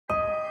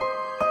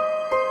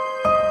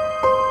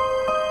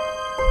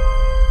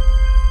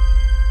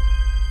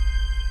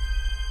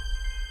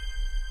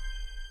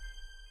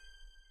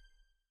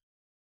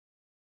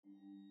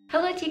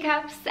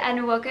teacups,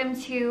 and welcome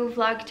to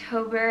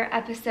Vlogtober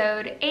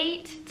episode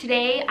 8.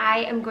 Today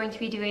I am going to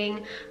be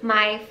doing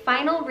my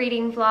final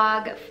reading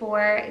vlog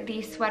for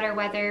the Sweater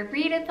Weather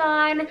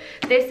readathon.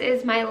 This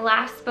is my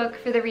last book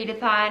for the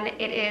readathon.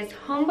 It is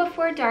Home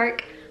Before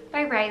Dark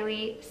by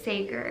Riley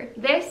Sager.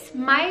 This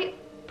might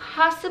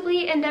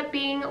possibly end up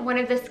being one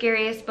of the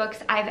scariest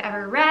books I've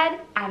ever read.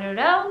 I don't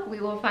know, we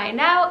will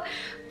find out,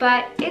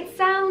 but it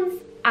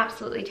sounds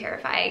absolutely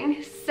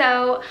terrifying.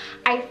 So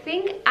I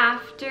think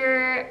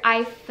after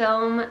I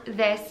film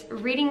this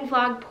reading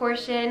vlog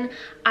portion,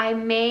 I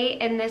may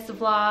end this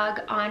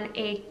vlog on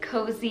a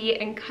cozy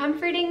and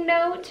comforting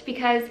note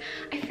because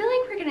I feel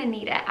like we're gonna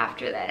need it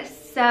after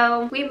this.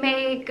 So we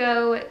may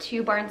go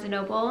to Barnes &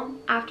 Noble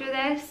after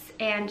this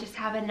and just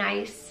have a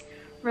nice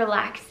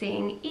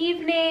relaxing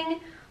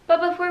evening.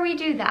 But before we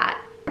do that,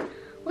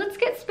 let's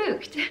get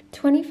spooked.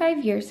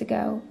 25 years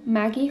ago,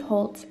 Maggie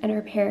Holt and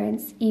her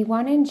parents,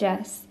 Ewan and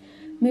Jess,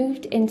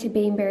 moved into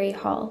Bainbury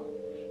Hall,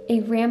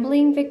 a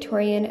rambling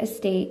Victorian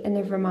estate in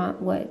the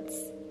Vermont woods.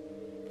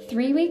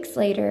 3 weeks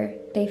later,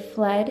 they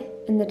fled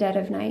in the dead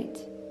of night,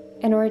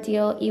 an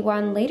ordeal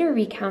Ewan later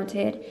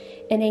recounted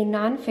in a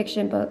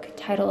non-fiction book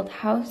titled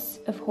House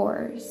of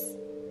Horrors.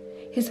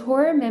 His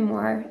horror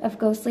memoir of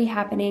ghostly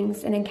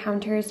happenings and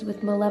encounters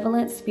with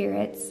malevolent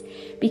spirits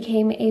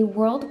became a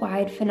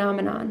worldwide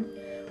phenomenon,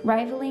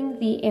 rivaling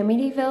the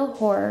Amityville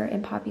horror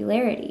in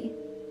popularity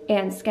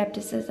and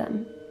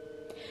skepticism.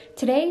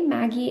 Today,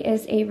 Maggie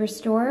is a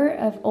restorer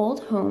of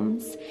old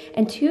homes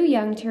and too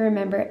young to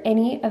remember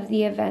any of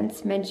the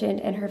events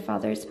mentioned in her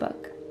father's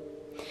book.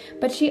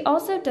 But she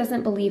also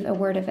doesn't believe a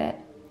word of it.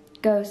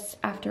 Ghosts,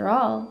 after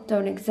all,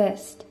 don't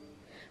exist.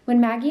 When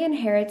Maggie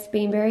inherits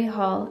Bainbury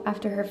Hall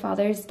after her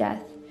father's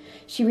death,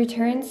 she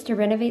returns to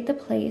renovate the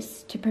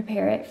place to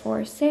prepare it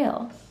for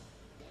sale.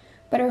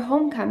 But her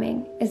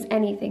homecoming is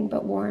anything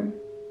but warm.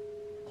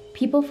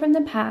 People from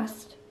the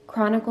past,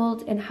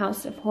 chronicled in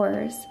House of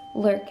Horrors,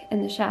 lurk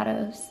in the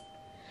shadows.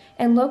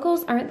 And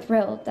locals aren't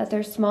thrilled that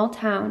their small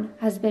town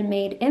has been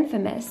made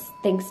infamous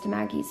thanks to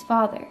Maggie's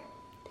father.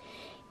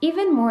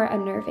 Even more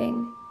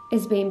unnerving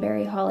is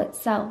Bainbury Hall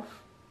itself,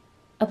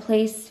 a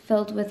place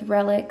filled with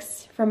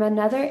relics from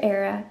another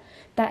era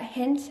that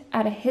hint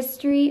at a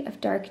history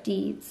of dark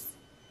deeds.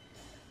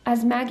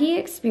 As Maggie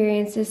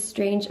experiences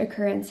strange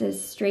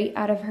occurrences straight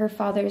out of her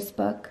father's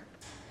book,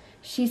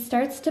 she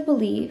starts to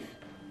believe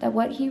that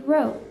what he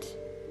wrote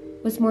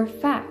was more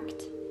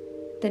fact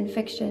than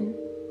fiction.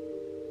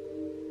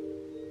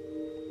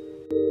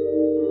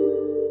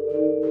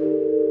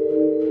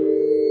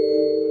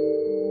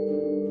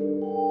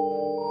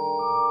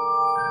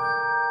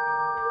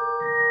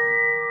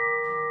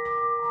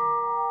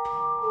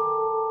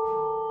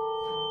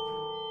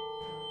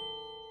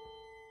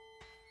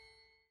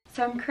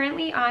 So I'm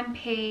currently on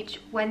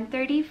page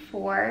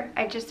 134.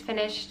 I just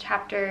finished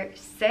chapter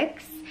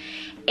 6,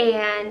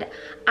 and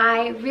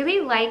I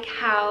really like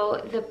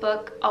how the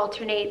book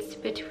alternates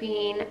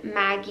between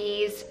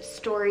Maggie's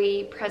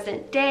story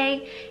present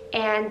day,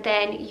 and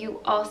then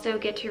you also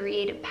get to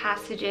read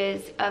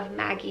passages of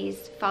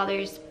Maggie's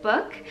father's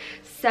book.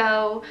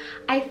 So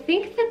I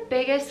think the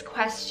biggest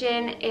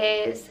question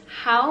is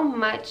how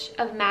much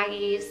of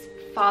Maggie's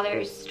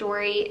father's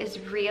story is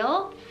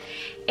real.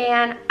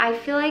 And I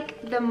feel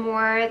like the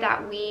more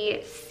that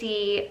we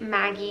see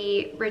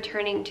Maggie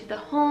returning to the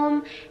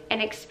home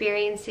and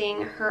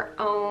experiencing her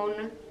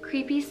own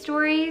creepy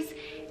stories,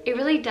 it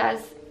really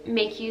does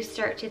make you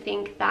start to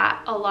think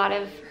that a lot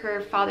of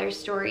her father's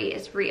story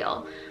is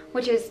real,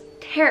 which is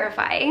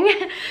terrifying.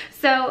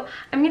 So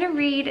I'm gonna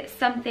read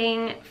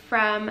something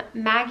from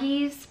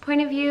Maggie's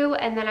point of view,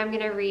 and then I'm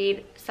gonna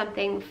read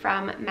something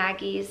from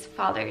Maggie's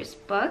father's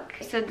book.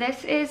 So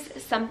this is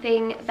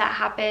something that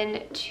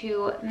happened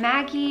to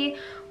Maggie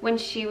when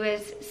she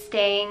was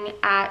staying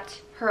at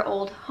her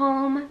old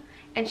home,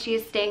 and she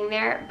is staying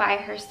there by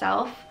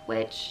herself,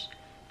 which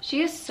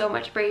she is so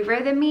much braver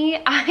than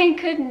me. I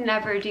could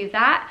never do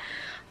that.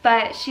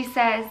 But she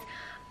says,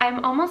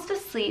 "I'm almost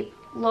asleep,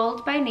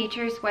 lulled by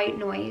nature's white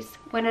noise,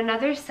 when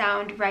another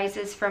sound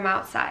rises from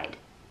outside.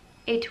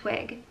 A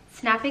twig,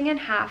 snapping in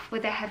half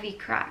with a heavy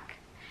crack.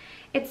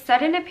 Its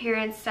sudden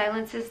appearance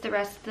silences the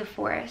rest of the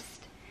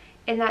forest.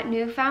 In that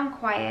newfound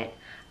quiet,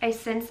 I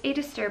sense a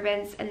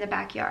disturbance in the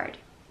backyard.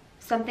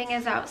 Something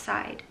is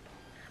outside.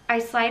 I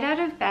slide out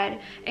of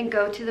bed and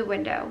go to the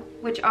window,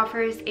 which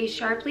offers a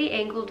sharply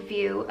angled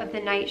view of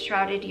the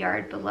night-shrouded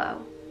yard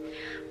below.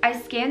 I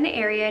scan the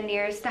area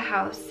nearest the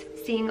house,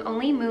 seeing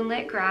only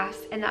moonlit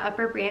grass and the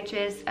upper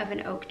branches of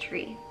an oak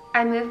tree.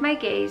 I move my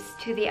gaze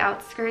to the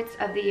outskirts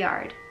of the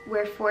yard,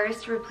 where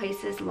forest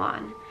replaces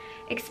lawn,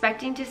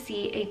 expecting to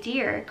see a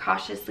deer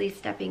cautiously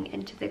stepping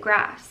into the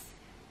grass.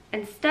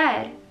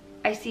 Instead,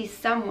 I see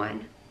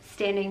someone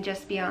standing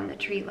just beyond the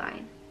tree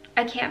line.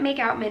 I can't make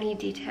out many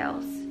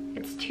details.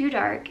 It's too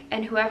dark,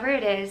 and whoever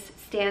it is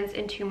stands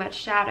in too much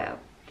shadow.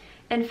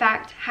 In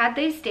fact, had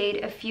they stayed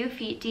a few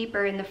feet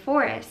deeper in the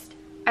forest,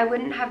 I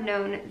wouldn't have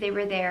known they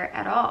were there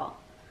at all.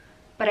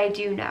 But I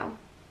do know.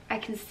 I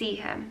can see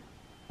him,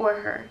 or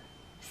her.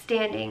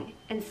 standing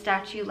in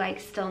statue-like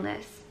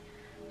stillness,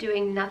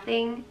 doing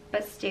nothing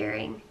but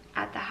staring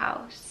at the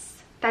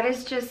house. That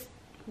is just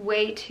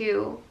way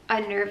too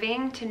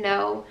unnerving to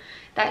know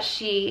that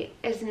she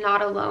is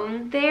not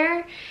alone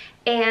there.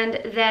 And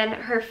then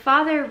her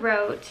father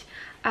wrote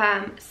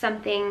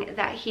something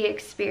that he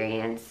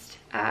experienced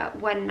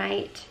one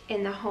night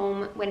in the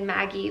home when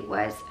Maggie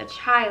was a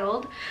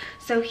child.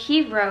 So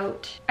he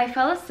wrote, "I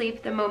fell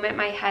asleep the moment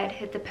my head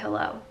hit the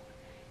pillow.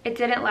 It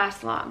didn't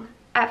last long.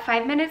 At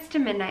 5 minutes to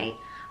midnight,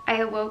 I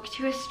awoke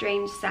to a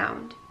strange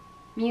sound.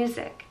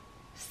 Music.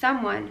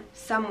 Someone,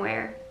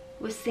 somewhere,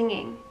 was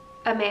singing.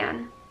 A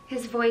man,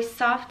 his voice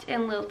soft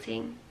and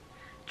lilting,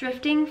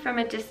 drifting from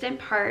a distant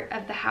part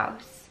of the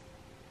house.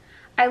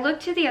 I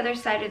looked to the other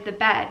side of the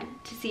bed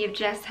to see if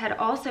Jess had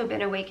also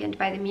been awakened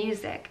by the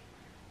music,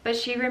 but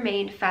she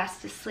remained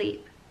fast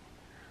asleep.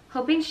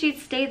 Hoping she'd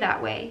stay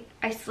that way,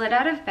 I slid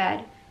out of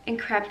bed and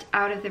crept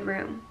out of the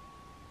room.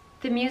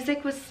 The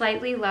music was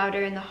slightly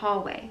louder in the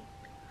hallway,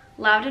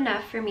 loud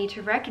enough for me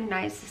to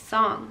recognize the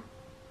song.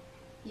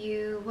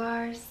 You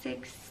are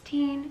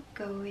 16,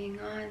 going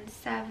on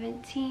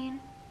 17.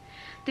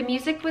 The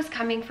music was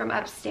coming from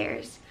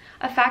upstairs,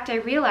 a fact I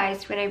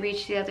realized when I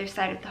reached the other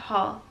side of the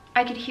hall.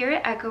 I could hear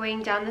it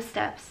echoing down the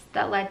steps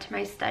that led to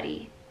my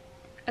study.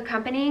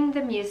 Accompanying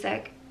the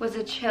music was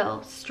a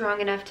chill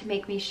strong enough to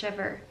make me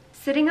shiver.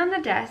 Sitting on the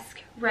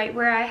desk, right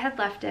where I had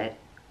left it,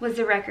 was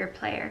a record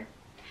player.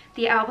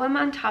 The album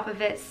on top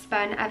of it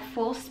spun at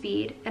full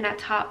speed and at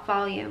top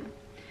volume.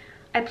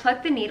 I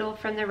plucked the needle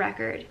from the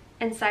record,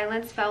 and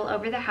silence fell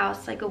over the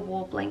house like a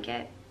wool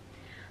blanket.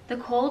 The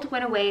cold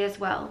went away as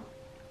well,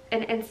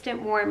 an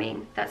instant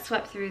warming that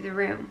swept through the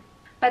room.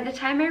 By the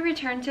time I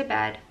returned to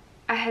bed,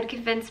 I had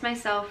convinced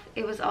myself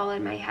it was all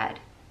in my head,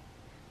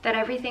 that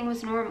everything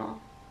was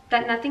normal,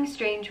 that nothing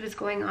strange was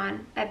going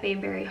on at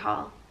Banbury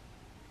Hall.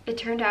 It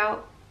turned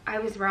out I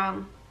was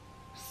wrong,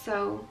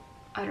 so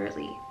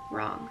utterly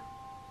wrong.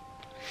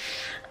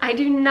 I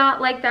do not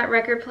like that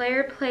record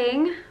player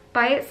playing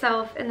by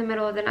itself in the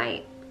middle of the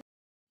night.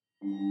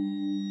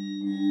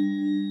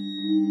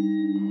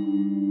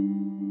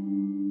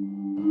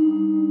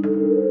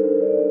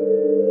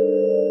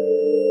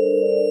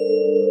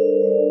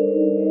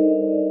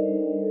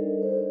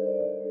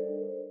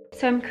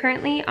 So I'm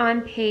currently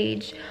on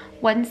page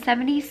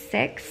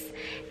 176,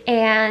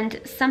 and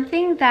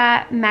something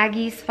that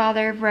Maggie's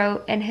father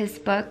wrote in his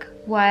book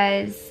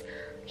was,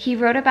 he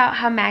wrote about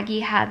how Maggie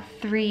had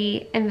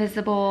 3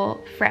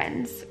 invisible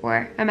friends,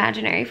 or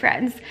imaginary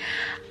friends,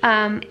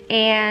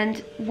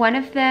 and one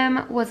of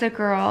them was a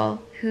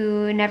girl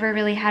who never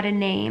really had a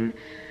name,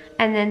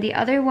 and then the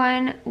other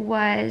one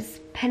was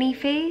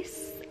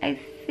Pennyface, I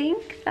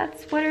think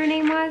that's what her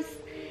name was,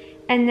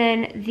 and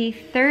then the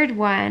third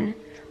one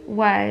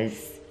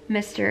was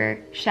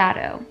Mr.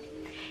 Shadow.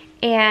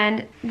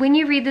 And when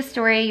you read the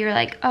story, you're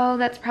like, oh,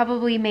 that's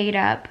probably made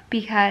up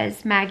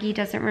because Maggie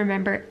doesn't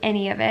remember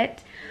any of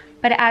it.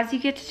 But as you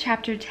get to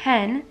chapter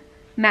 10,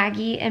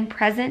 Maggie, in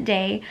present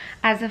day,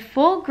 as a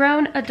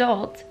full-grown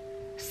adult,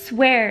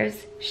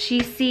 swears she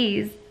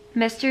sees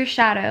Mr.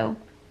 Shadow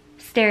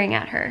staring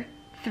at her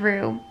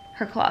through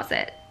her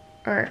closet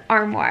or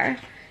armoire.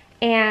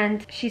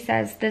 And she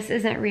says, this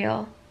isn't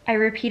real. I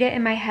repeat it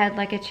in my head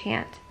like a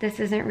chant. This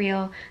isn't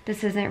real.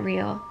 This isn't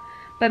real.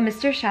 But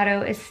Mr.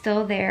 Shadow is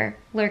still there,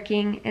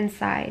 lurking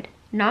inside,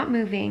 not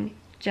moving,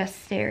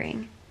 just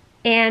staring.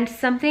 And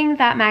something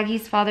that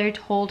Maggie's father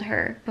told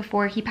her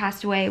before he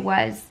passed away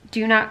was,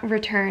 do not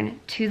return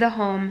to the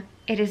home.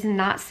 It is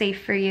not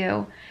safe for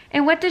you.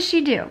 And what does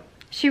she do?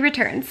 She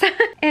returns.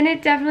 And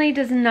it definitely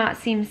does not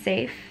seem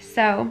safe.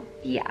 So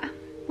yeah,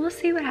 we'll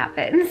see what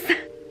happens.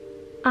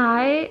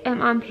 I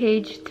am on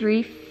page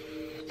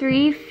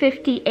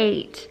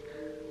 358.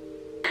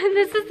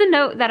 This is the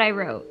note that I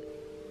wrote.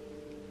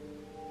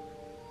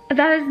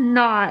 That is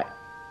not...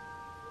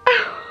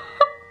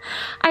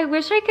 I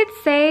wish I could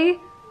say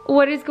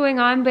what is going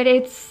on, but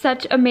it's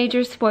such a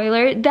major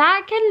spoiler.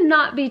 That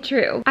cannot be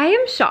true. I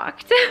am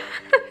shocked.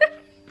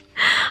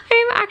 I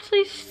am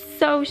actually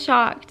so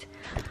shocked.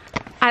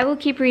 I will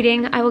keep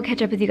reading. I will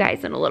catch up with you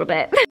guys in a little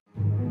bit.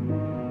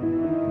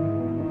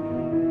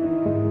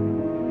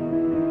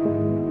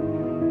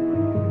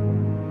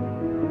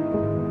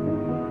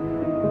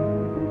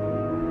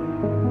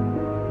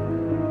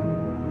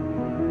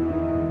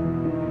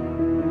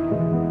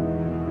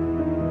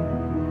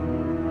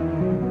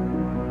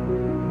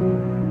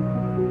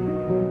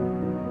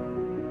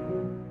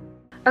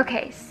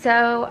 Okay,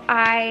 so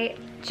I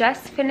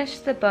just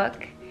finished the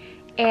book,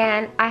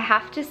 and I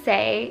have to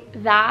say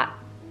that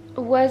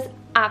was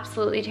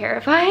absolutely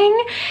terrifying,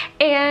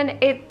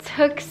 and it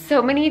took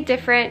so many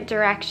different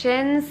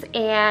directions,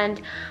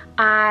 and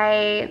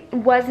I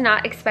was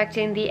not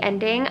expecting the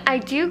ending. I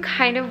do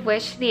kind of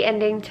wish the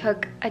ending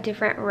took a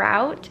different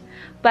route,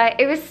 but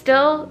it was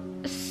still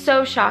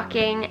so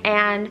shocking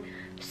and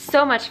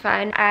so much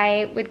fun.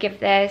 I would give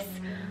this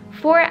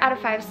 4 out of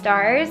 5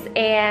 stars,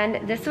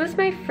 and this was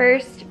my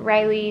first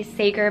Riley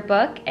Sager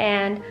book,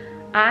 and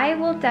I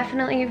will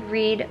definitely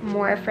read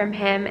more from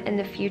him in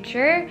the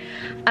future.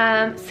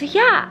 So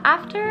yeah,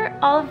 after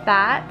all of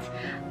that,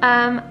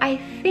 I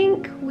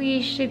think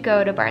we should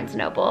go to Barnes &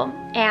 Noble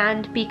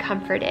and be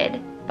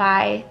comforted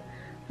by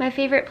my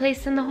favorite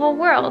place in the whole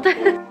world.